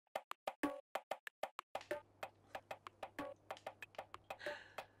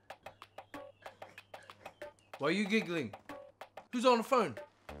Why are you giggling? Who's on the phone?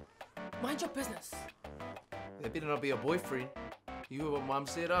 Mind your business. There better not be a boyfriend. You heard what Mom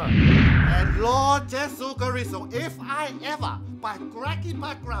said, And Lord Jesu Christo, if I ever, by cracky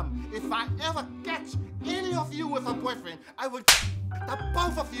background, if I ever catch any of you with a boyfriend, I will the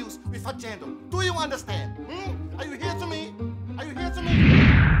both of you with a gender. Do you understand? Hmm? Are you here to me? Are you here to me?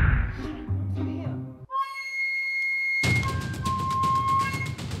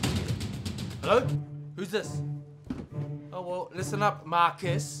 Hello? Who's this? Oh, well, listen up,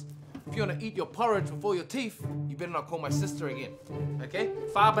 Marcus. If you want to eat your porridge with all your teeth, you better not call my sister again. Okay?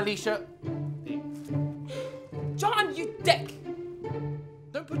 Fab, Alicia. John, you dick!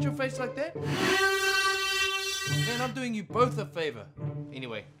 Don't put your face like that. Man, I'm doing you both a favor.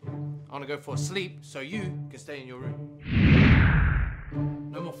 Anyway, I want to go for a sleep so you can stay in your room.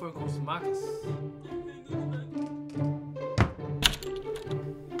 No more phone calls to Marcus.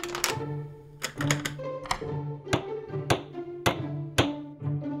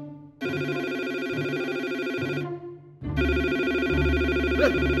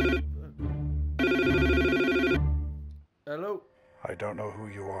 Hello? I don't know who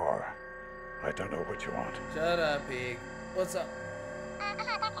you are. I don't know what you want. Shut up, pig. What's up?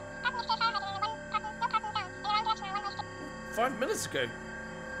 5 minutes ago.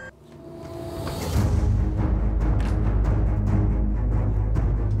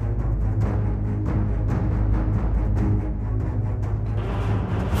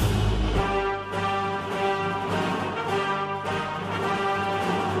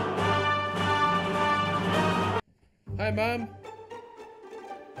 Hi, Mom.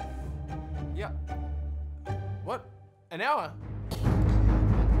 Yeah. What? An hour?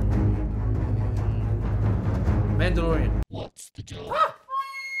 Mandalorian. What's the job? Ah!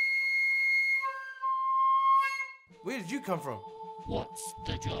 Where did you come from? What's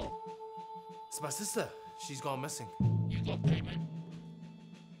the job? It's my sister. She's gone missing. You got payment?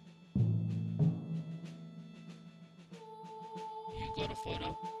 You got a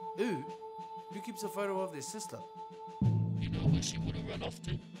photo? Ooh, who keeps a photo of their sister? You know where she would have run off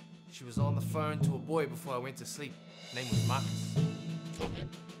to? She was on the phone to a boy before I went to sleep. Name was Marcus. Come in.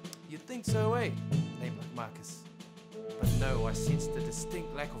 You'd think so, eh? Name like Marcus. But no, I sensed a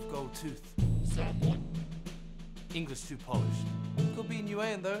distinct lack of gold tooth. Samoan. English too polished. Could be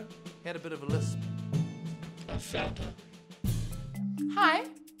Niuean though. Had a bit of a lisp. I found her. Hi.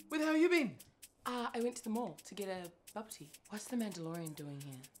 Where the hell you been? I went to the mall to get a bubble tea. What's the Mandalorian doing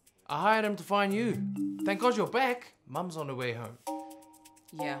here? I hired him to find you. Thank God you're back. Mum's on her way home.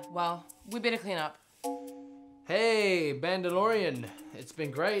 Yeah, well, we better clean up. Hey, Mandalorian. It's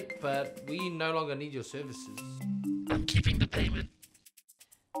been great, but we no longer need your services. I'm keeping the payment.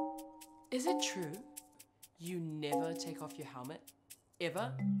 Is it true you never take off your helmet?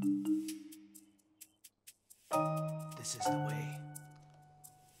 Ever? This is the way.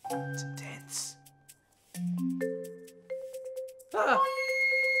 It's intense. Ah!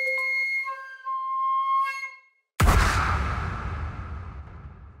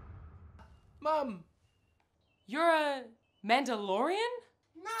 Mum! You're a Mandalorian?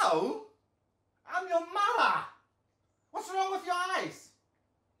 No, I'm your mother. What's wrong with your eyes?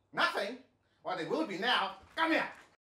 Nothing. Well, they will be now. Come here.